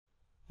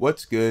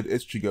What's good?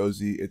 It's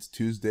Chigozie. It's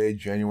Tuesday,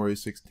 January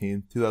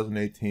 16th,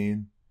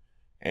 2018.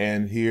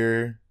 And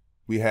here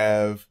we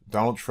have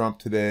Donald Trump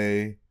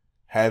today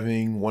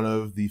having one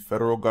of the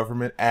federal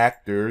government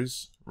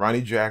actors,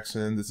 Ronny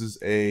Jackson. This is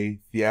a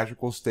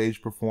theatrical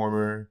stage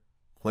performer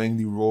playing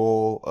the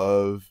role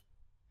of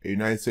a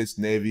United States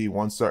Navy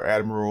one-star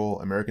admiral,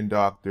 American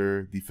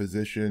doctor, the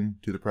physician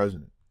to the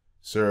president.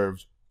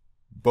 Served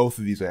both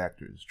of these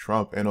actors,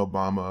 Trump and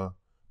Obama,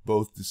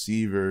 both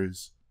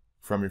deceivers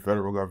from your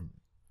federal government.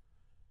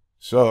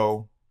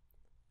 So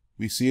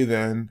we see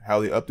then how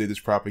they update this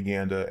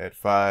propaganda at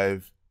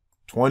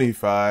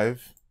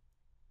 5:25.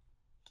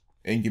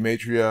 In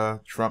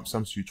Gematria, Trump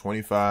sums to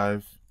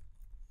 25.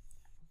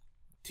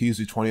 T is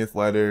the 20th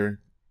letter.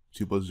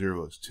 2 plus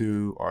 0 is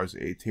 2. R is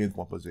the 18th.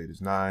 1 plus 8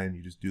 is 9.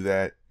 You just do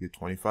that, you get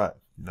 25.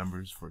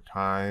 Numbers for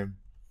time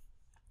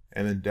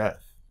and then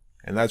death.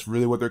 And that's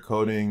really what they're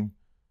coding.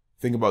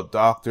 Think about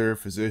doctor,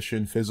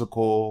 physician,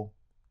 physical,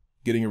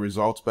 getting your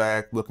results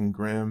back, looking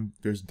grim.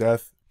 There's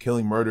death,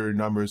 killing, murder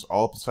numbers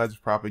all besides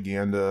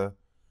propaganda.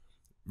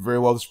 Very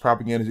well, this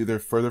propaganda is either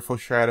further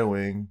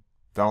foreshadowing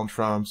Donald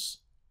Trump's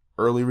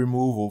early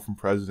removal from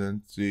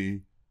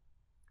presidency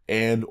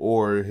and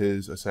or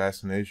his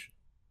assassination,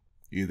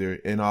 either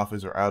in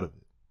office or out of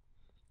it.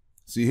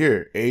 See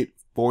here,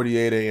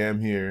 8:48 a.m.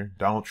 here,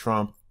 Donald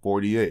Trump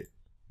 48,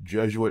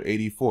 Jesuit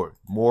 84.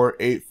 More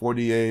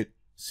 8:48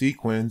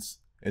 sequence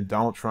and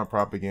Donald Trump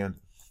propaganda.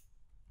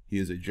 He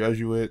is a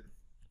Jesuit.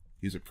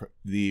 He's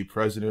the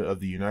president of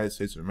the United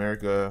States of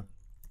America.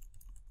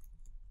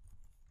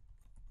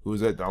 Who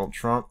is that? Donald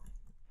Trump,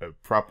 a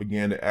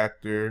propaganda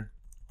actor,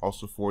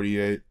 also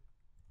 48.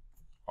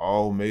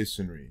 All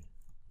Masonry,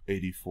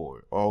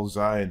 84. All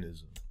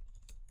Zionism,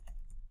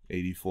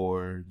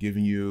 84.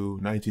 Giving you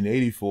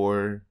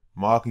 1984,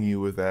 mocking you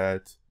with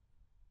that.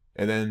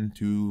 And then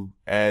to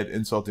add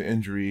insult to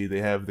injury,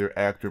 they have their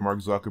actor Mark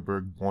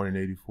Zuckerberg, born in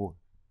 84.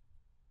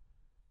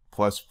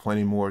 Plus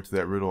plenty more to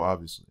that riddle,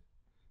 obviously.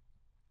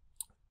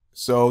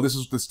 So this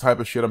is this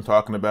type of shit I'm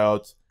talking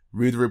about.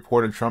 Read the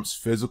report on Trump's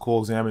physical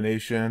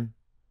examination.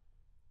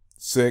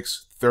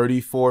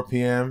 6:34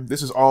 p.m.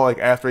 This is all like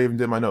after I even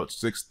did my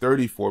notes.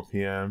 6:34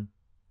 p.m.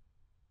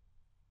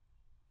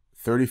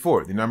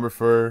 34, the number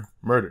for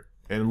murder.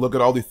 And look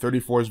at all the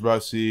 34s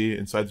about to see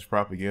inside this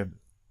propaganda.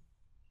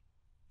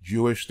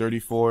 Jewish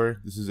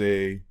 34. This is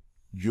a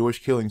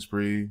Jewish killing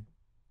spree,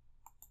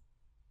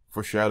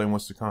 foreshadowing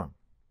what's to come.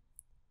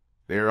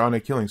 They are on a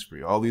killing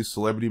spree. All these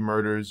celebrity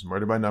murders,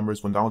 murder by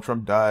numbers. When Donald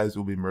Trump dies, it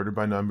will be murdered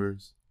by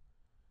numbers.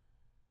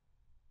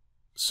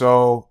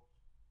 So,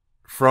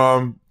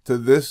 from to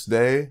this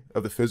day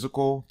of the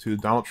physical to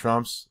Donald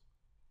Trump's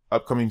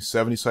upcoming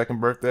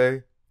 72nd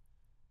birthday,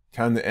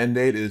 counting the end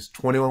date is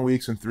 21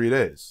 weeks and 3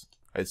 days.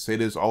 I'd say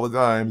this all the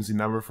time is the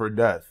number for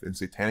death. In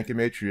Satanic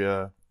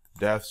Gematria,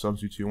 death sums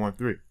to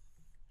 213.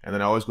 And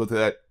then I always go to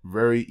that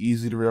very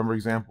easy to remember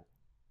example.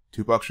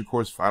 Tupac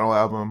Shakur's final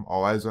album,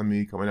 All Eyes on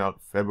Me, coming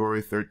out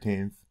February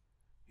 13th.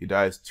 He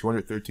dies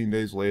 213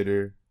 days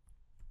later.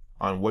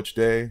 On which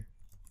day?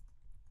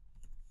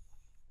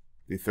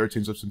 The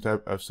 13th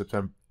of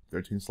September,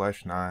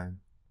 13/9.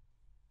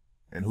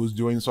 And who's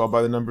doing this all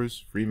by the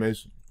numbers?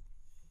 Freemason.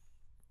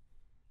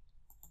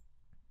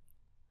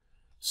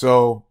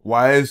 So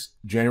why is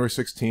January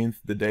 16th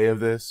the day of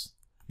this?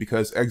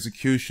 Because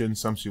execution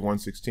sums to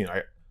 116.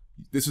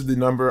 This is the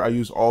number I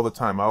use all the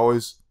time. I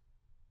always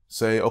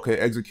say, okay,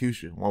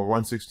 execution. Well,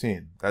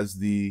 116. That's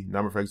the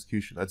number for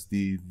execution. That's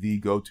the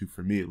go-to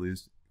for me, at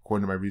least,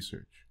 according to my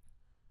research.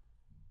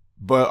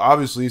 But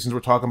obviously, since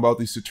we're talking about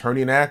the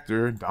Saturnian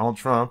actor, Donald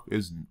Trump,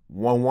 is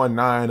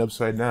 119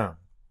 upside down.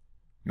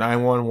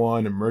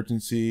 911,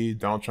 emergency.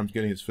 Donald Trump's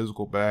getting his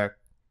physical back.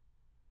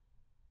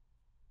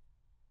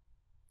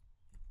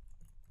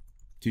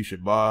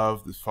 Tisha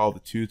B'Av, this followed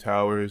the two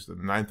towers, the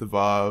 9th of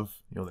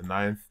Av, the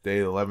 9th day,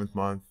 the 11th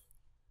month,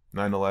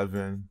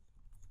 9/11.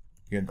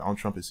 Again, Donald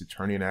Trump is a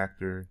Saturnian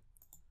actor.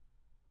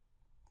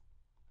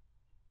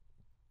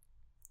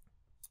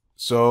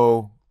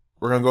 So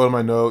we're gonna go to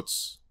my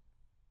notes.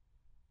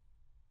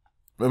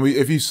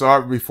 If you saw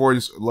it before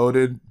it's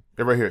loaded,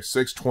 they're right here.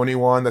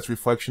 621. That's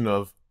reflection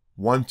of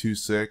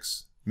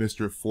 126.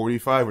 Mr.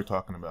 45 we're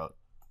talking about.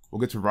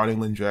 We'll get to Ronny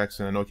Lynn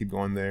Jackson. I know I keep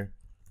going there.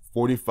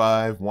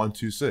 45,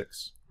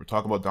 126. We're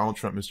talking about Donald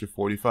Trump, Mr.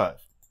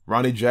 45.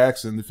 Ronny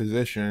Jackson, the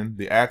physician,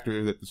 the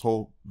actor that this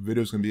whole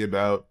video is gonna be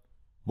about,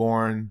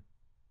 born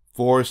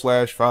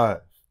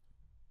 4/5.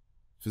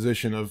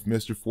 Physician of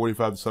Mr.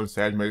 45, the son of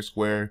Sagittarius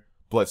Square.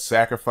 Blood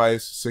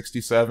sacrifice,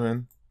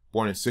 67.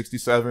 Born in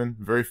 67.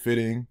 Very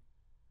fitting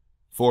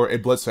for a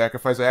blood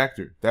sacrifice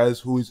actor. That is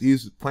who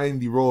he's playing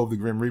the role of the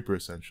Grim Reaper,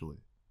 essentially.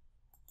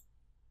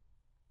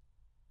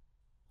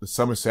 The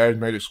son of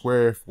Sagittarius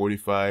Square,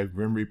 45.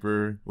 Grim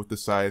Reaper with the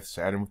scythe.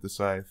 Saturn with the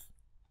scythe.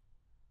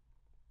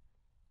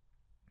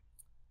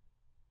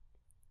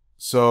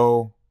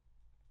 So,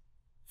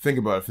 think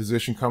about it.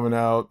 Physician coming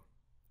out,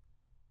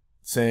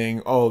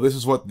 saying, oh, this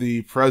is what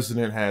the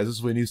president has. This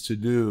is what he needs to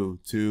do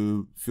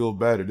to feel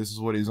better. This is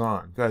what he's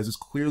on. Guys, it's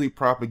clearly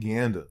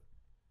propaganda.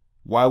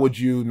 Why would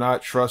you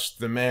not trust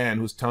the man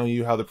who's telling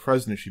you how the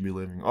president should be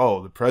living?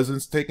 Oh, the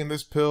president's taking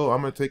this pill,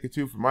 I'm going to take it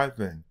too for my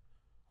thing.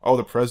 Oh,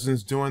 the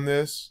president's doing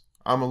this,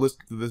 I'm going to listen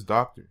to this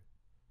doctor.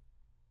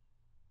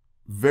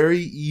 Very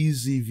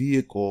easy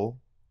vehicle,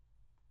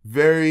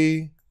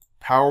 very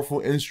powerful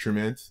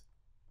instrument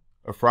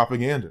of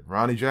propaganda.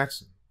 Ronny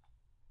Jackson.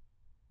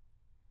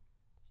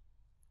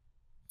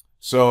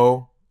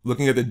 So,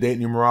 looking at the date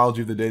numerology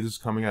of the day this is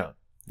coming out.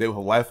 They have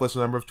a life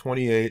lesson number of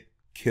 28,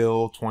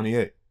 kill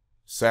 28,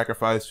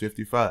 sacrifice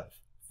 55,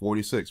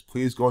 46.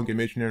 Please go and get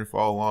Gematria and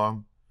follow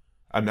along.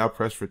 I'm now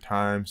pressed for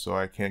time, so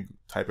I can't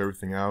type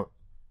everything out.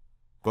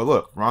 But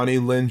look, Ronny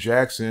Lynn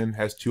Jackson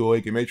has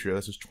 208 Gematria.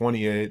 This is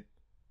 28.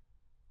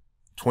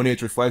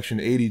 28's reflection,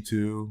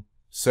 82.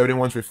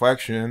 71's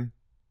reflection,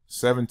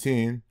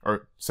 17.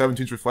 Or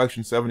 17's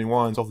reflection,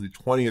 71. It's also the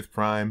 20th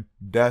prime,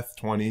 death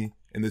 20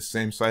 in this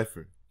same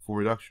cipher. Full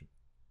reduction.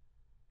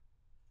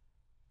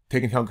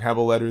 Taking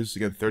capital letters,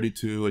 again,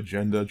 32,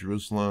 agenda,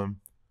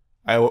 Jerusalem.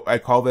 I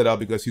call that out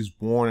because he's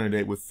born in a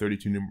date with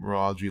 32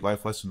 numerology,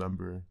 life lesson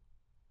number.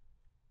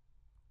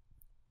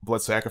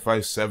 Blood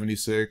sacrifice,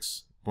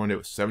 76. Born in a date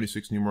with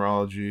 76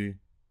 numerology.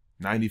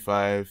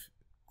 95.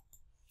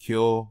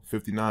 Kill,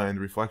 59,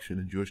 the reflection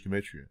in Jewish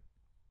Gematria.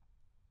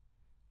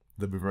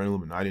 The Bavarian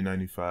Illuminati,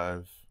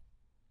 95.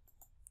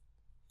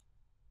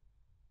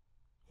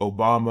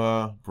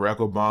 Obama, Barack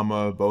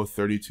Obama, both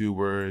 32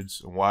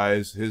 words. And why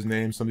is his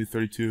name something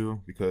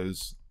 32?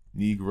 Because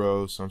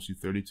Negro, something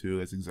 32.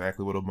 That's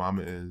exactly what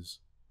Obama is.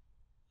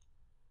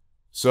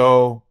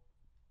 So,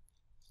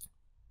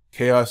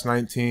 Chaos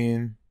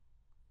 19.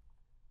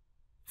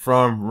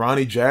 From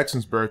Ronny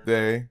Jackson's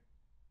birthday,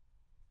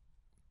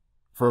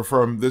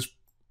 from this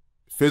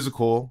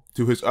physical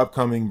to his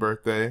upcoming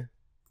birthday,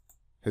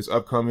 his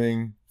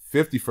upcoming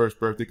 51st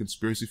birthday,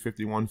 Conspiracy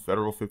 51,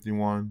 Federal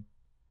 51,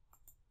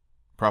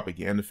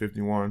 Propaganda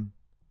 51.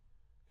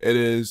 It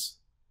is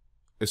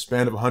a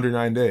span of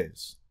 109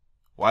 days.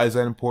 Why is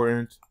that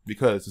important?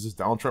 Because this is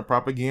Donald Trump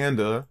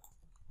propaganda,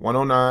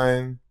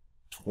 109,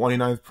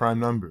 29th prime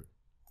number.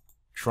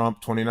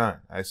 Trump 29.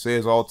 I say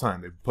this all the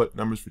time. They put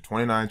numbers for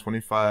 29,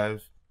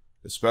 25,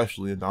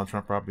 especially in Donald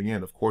Trump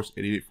propaganda. Of course,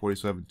 88,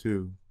 47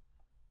 too.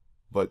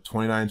 But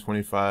 29,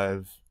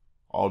 25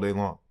 all day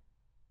long.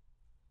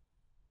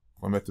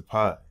 I'm at the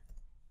pi.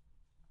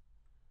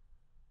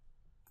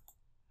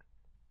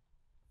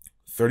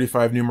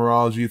 35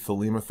 numerology,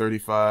 Thelema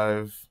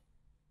 35.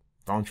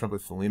 Donald Trump a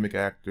Thelemic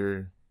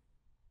actor.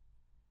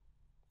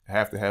 I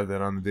have to have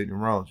that on the date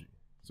numerology.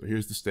 So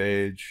here's the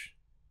stage.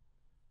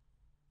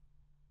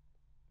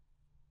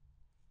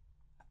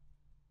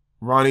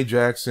 Ronny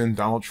Jackson,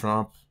 Donald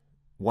Trump,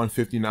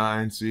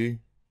 159, see?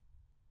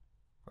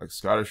 Like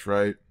Scottish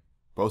Rite.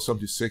 Both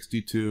something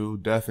 62.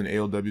 Death and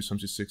ALW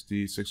something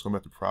 60. 6 going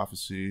back to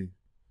prophecy.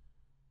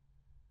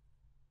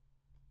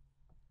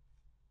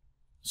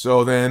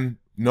 So then,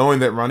 knowing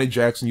that Ronny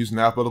Jackson used an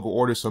alphabetical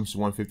order something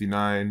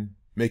 159,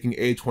 making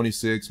A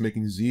 26,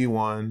 making Z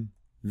 1,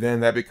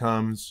 then that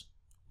becomes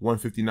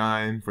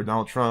 159 for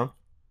Donald Trump.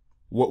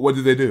 What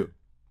did they do?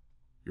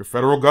 Your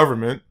federal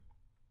government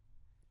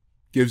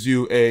gives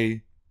you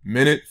a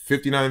minute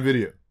 59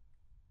 video.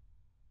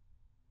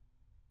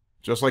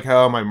 Just like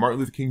how my Martin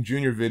Luther King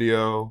Jr.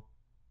 video,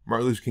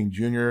 Martin Luther King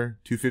Jr.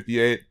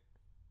 258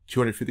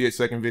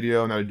 second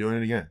video, now they're doing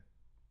it again.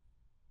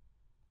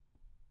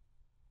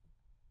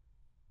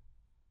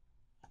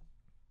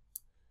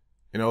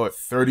 You know, at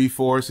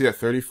 34, see at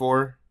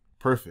 34?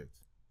 Perfect.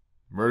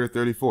 Murder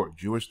 34,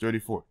 Jewish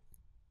 34.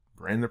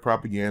 Brand the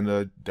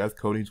propaganda, death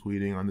coding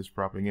tweeting on this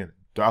propaganda.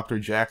 Dr.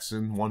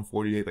 Jackson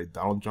 148, like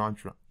Donald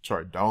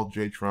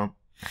J. Trump.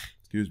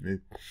 Excuse me.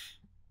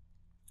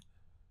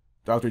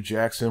 Dr.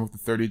 Jackson with the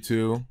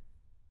 32.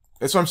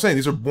 That's what I'm saying.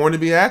 These are born to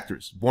be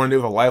actors. Born to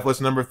with a life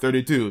lesson number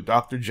 32.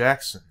 Dr.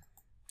 Jackson.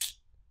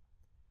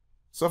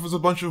 Stuff is a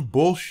bunch of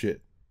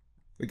bullshit.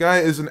 The guy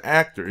is an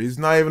actor. He's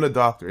not even a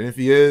doctor. And if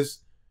he is,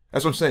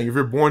 that's what I'm saying. If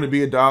you're born to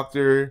be a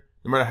doctor,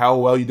 no matter how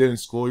well you did in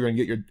school, you're going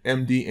to get your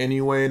MD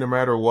anyway, no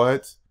matter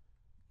what.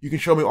 You can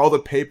show me all the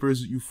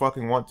papers that you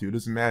fucking want to. It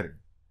doesn't matter.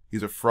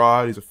 He's a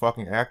fraud. He's a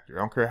fucking actor.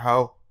 I don't care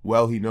how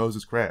well he knows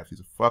his craft. He's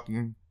a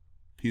fucking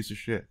piece of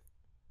shit.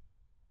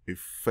 A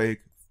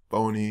fake,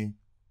 phony,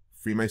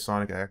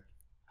 Freemasonic act.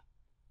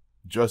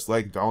 Just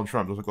like Donald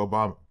Trump, just like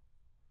Obama.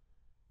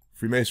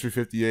 Freemasonry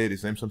 58,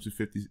 his name comes to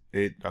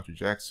 58, Dr.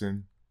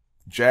 Jackson.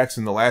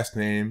 Jackson, the last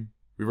name,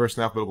 reverse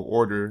in alphabetical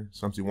order,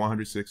 something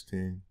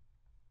 116.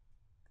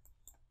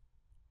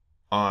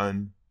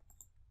 On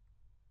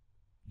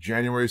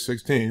January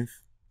 16th,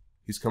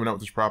 he's coming out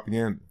with this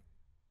propaganda.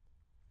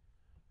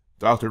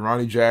 Dr.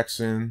 Ronny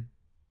Jackson,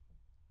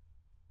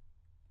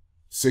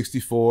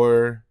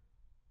 64,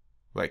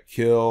 like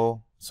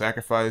kill,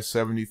 sacrifice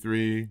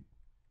 73,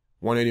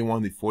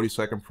 181, the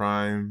 42nd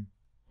prime,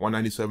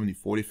 197, the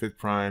 45th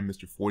prime,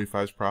 Mr.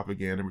 45's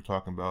propaganda. We're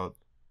talking about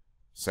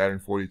Saturn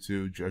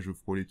 42, Jesuit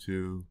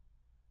 42,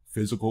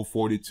 physical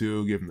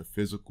 42, give him the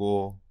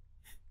physical.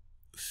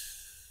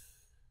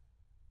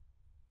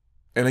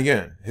 And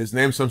again, his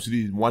name comes to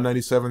the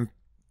 197th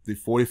the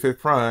 45th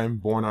prime,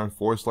 born on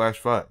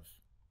 4/5,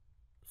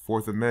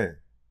 4th of May.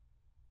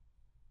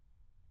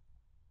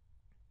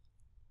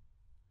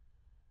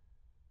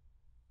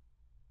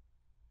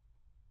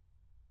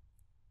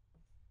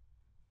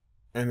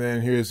 And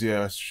then here's,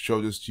 I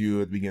showed this to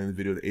you at the beginning of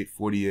the video, the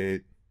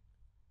 848.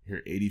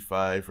 Here,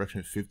 85,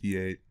 fraction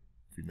 58.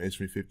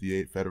 Freemasonry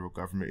 58, federal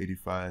government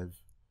 85.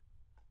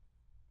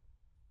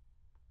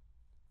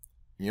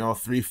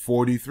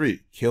 343,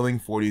 killing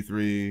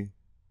 43,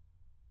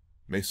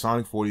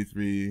 Masonic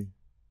 43,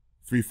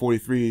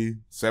 343,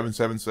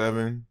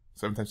 777,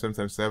 7 times 7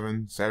 times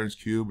 7, Saturn's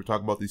cube. We're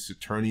talking about the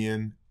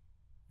Saturnian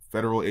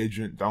federal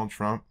agent Donald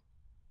Trump.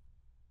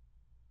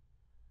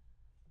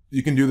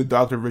 You can do the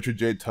Dr. Richard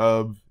J.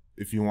 Tubb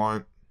if you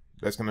want.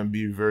 That's going to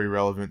be very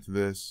relevant to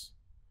this.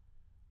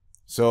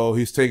 So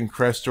he's taking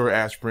Crestor,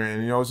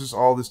 aspirin. It's just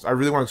all this. I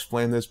really want to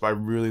explain this, but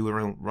I'm really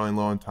running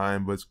low on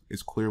time, but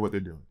it's clear what they're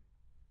doing.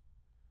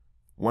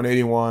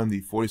 181,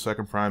 the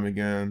 42nd prime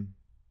again.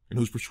 And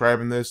who's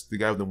prescribing this? The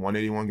guy with the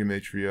 181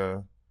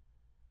 gematria.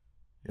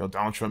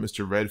 Donald Trump,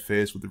 Mr.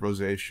 Redface with the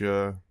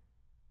rosacea.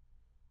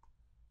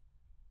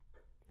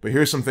 But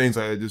here's some things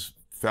I just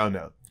found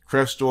out.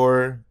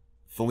 Crestor,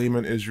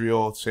 Philemon,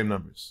 Israel, same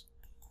numbers.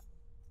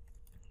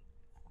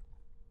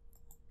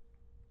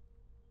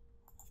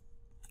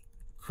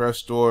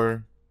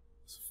 Crestor,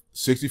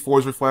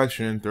 64's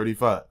reflection,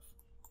 35.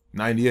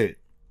 98,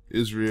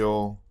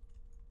 Israel,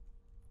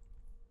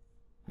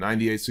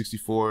 98,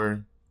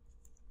 64.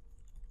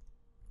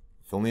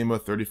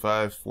 Thelema,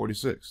 35,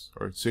 46.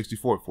 Or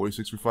 64,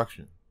 46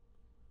 reflection.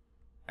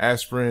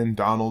 Aspirin,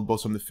 Donald,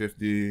 both on the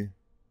 50.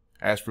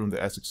 Aspirin with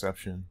the S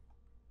exception.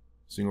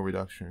 Single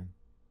reduction.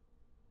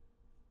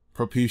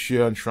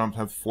 Propecia and Trump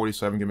have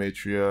 47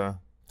 gematria.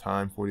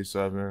 Time,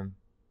 47.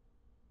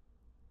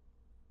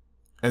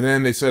 And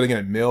then they said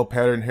again, male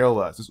pattern hair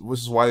loss. This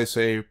is why they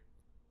say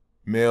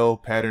male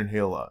pattern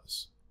hair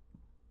loss.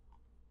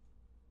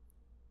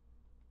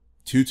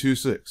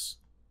 226.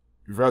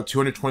 If you're out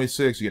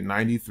 226, you get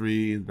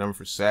 93, the number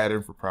for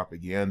Saturn, for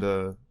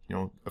propaganda.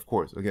 Of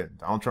course, again,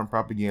 Donald Trump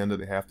propaganda,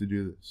 they have to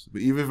do this.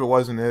 But even if it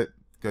wasn't it,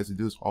 guys, they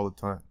do this all the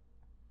time.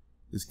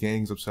 This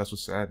gang's obsessed with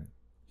Saturn,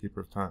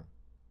 keeper of time.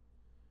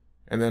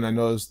 And then I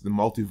noticed the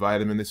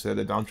multivitamin, they said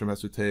that Donald Trump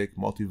has to take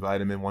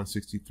multivitamin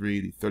 163,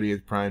 the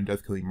 38th prime,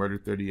 death killing murder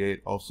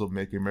 38, also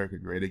make America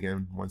great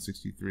again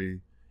 163.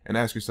 And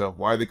ask yourself,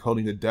 why are they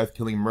coding the death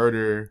killing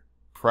murder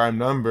prime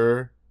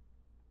number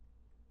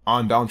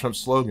on Donald Trump's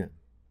slogan?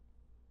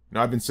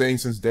 I've been saying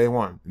since day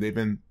one, they've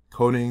been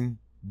coding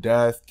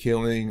death,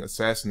 killing,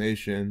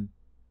 assassination,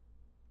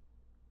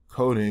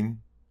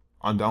 coding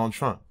on Donald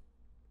Trump.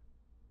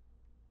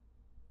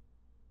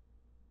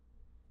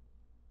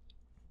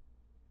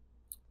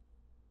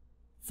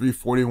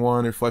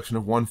 .341, reflection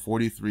of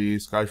 143,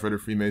 Sky Shredder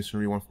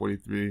Freemasonry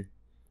 143,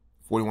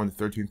 41 to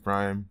 13th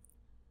prime.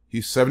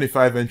 He's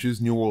 75 inches,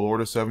 New World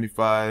Order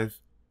 75.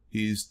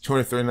 He's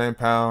 239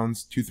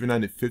 pounds,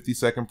 239 to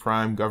 52nd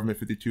prime, government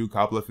 52,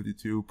 Coppola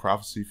 52,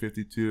 prophecy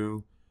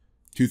 52.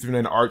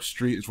 239 Arch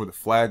Street is where the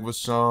flag was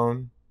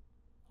sewn.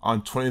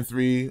 On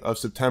 23 of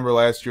September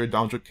last year,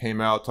 Donald Trump came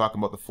out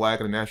talking about the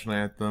flag and the national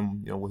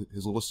anthem, with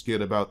his little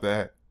skit about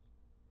that.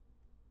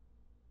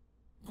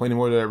 Plenty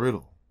more to that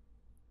riddle.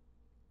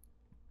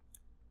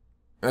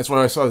 And that's what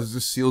I saw. This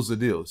just seals the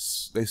deal.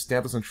 They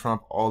stamp us on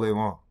Trump all day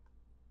long.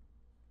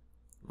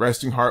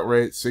 Resting heart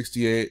rate,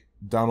 68.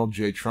 Donald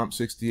J. Trump,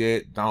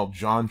 68. Donald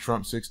John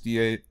Trump,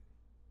 68.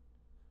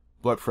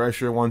 Blood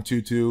pressure,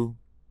 122.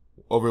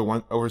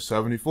 Over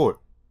 74.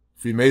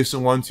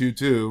 Freemason,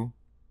 122.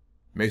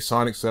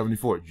 Masonic,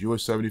 74.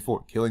 Jewish,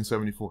 74. Killing,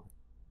 74.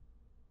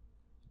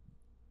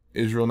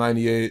 Israel,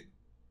 98.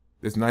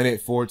 There's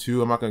 98.4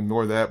 too. I'm not going to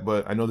ignore that,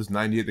 but I know there's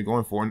 98 they're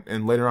going for.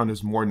 And later on,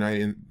 there's more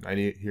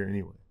 98 here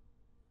anyway.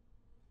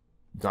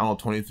 Donald,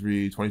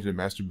 23. 22, the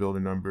master builder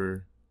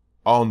number.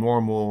 All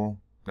normal,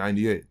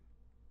 98.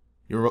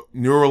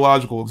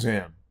 Neurological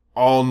exam.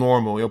 All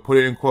normal. Put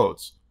it in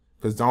quotes.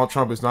 Because Donald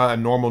Trump is not a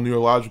normal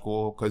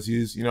neurological, because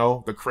he's,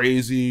 the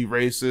crazy,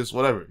 racist,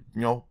 whatever.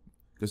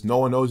 Because no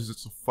one knows he's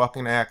just a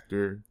fucking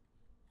actor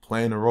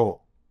playing a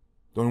role.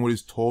 Doing what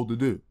he's told to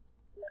do.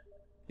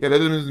 Yeah, that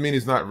doesn't mean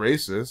he's not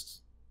racist.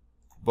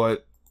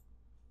 But,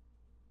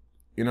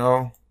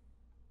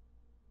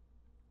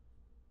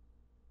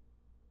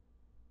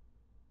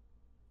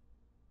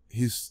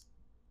 he's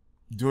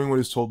doing what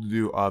he's told to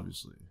do,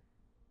 obviously.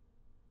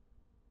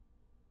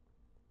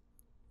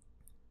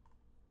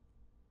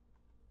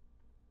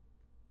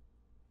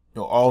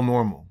 All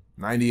normal.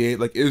 98,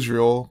 like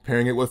Israel,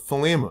 pairing it with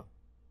Thelema.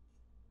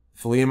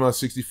 Thelema,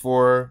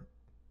 64.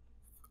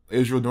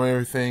 Israel doing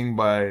everything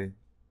by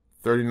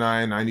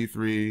 39,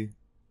 93.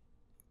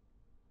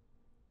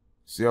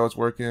 See how it's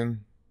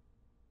working?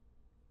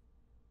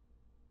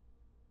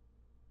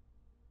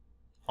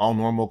 All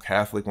normal,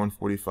 Catholic,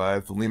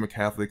 145. Thelema,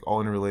 Catholic,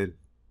 all interrelated.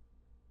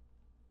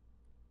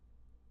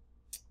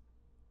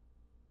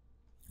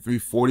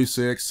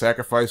 346,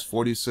 sacrifice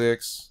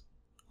 46.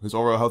 His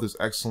overall health is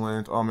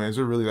excellent. Oh man, is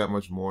there really that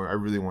much more? I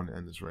really want to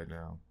end this right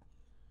now.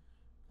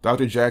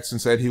 Dr. Jackson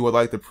said he would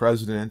like the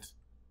president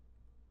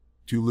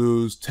to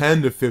lose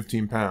 10 to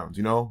 15 pounds.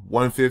 You know,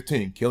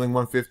 115, killing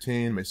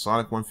 115,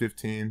 Masonic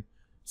 115,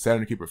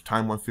 Saturn Keeper of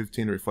Time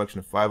 115, a reflection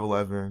of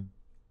 511.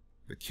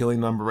 The killing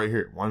number right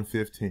here,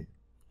 115.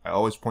 I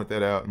always point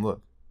that out, and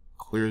look,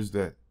 clear as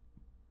day.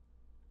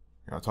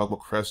 You know, I talk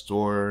about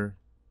Crestor,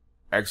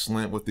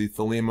 excellent with the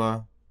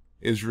Thelema,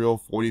 Israel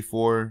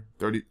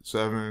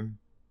 4437,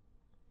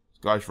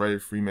 Scottish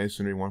Rite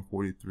Freemasonry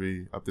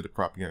 143, up to the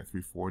propaganda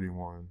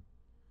 341.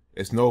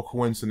 It's no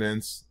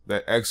coincidence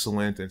that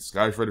excellent and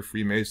Scottish Rite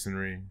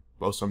Freemasonry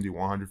both some do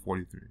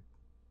 143.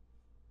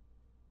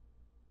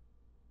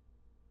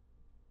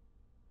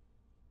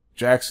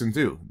 Jackson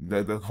too.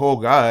 The whole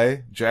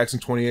guy, Jackson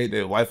 28,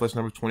 the life lesson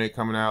number 28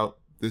 coming out.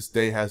 This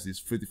day has these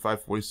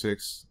 55,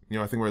 46. You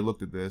know, I think we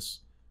looked at this.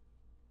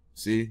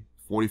 See?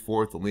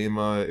 44,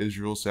 Thelema,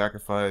 Israel,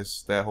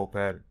 sacrifice, that whole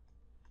pattern.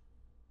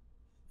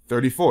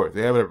 34,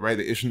 they have it right.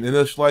 They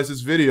initialized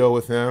this video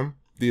with him.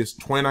 This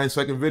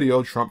 29-second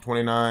video, Trump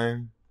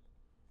 29,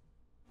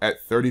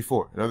 at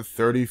 34. Another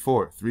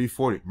 34,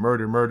 340,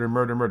 murder, murder,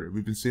 murder, murder.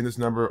 We've been seeing this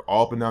number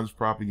all up and down this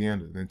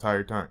propaganda the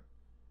entire time.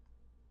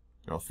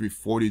 You know,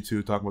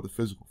 342, talking about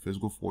the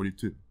physical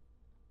 42. You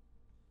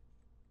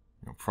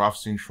know,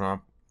 prophesying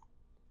Trump.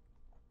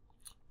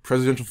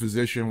 Presidential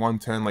physician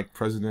 110, like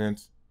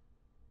president,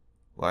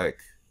 like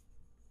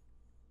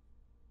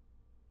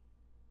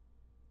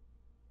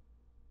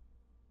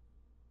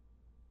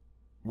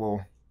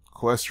well,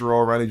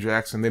 cholesterol, Ronny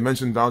Jackson. They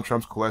mentioned Donald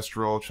Trump's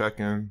cholesterol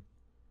check-in.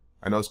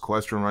 I know it's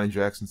cholesterol, Ronny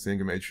Jackson,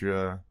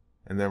 Singamatria,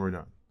 and then we're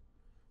done.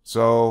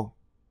 So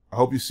I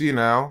hope you see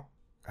now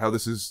how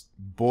this is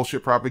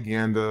bullshit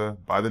propaganda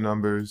by the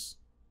numbers.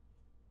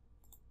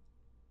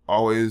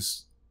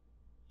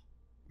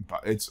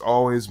 It's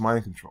always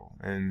mind control,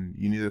 and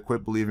you need to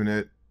quit believing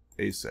it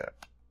ASAP.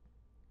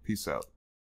 Peace out.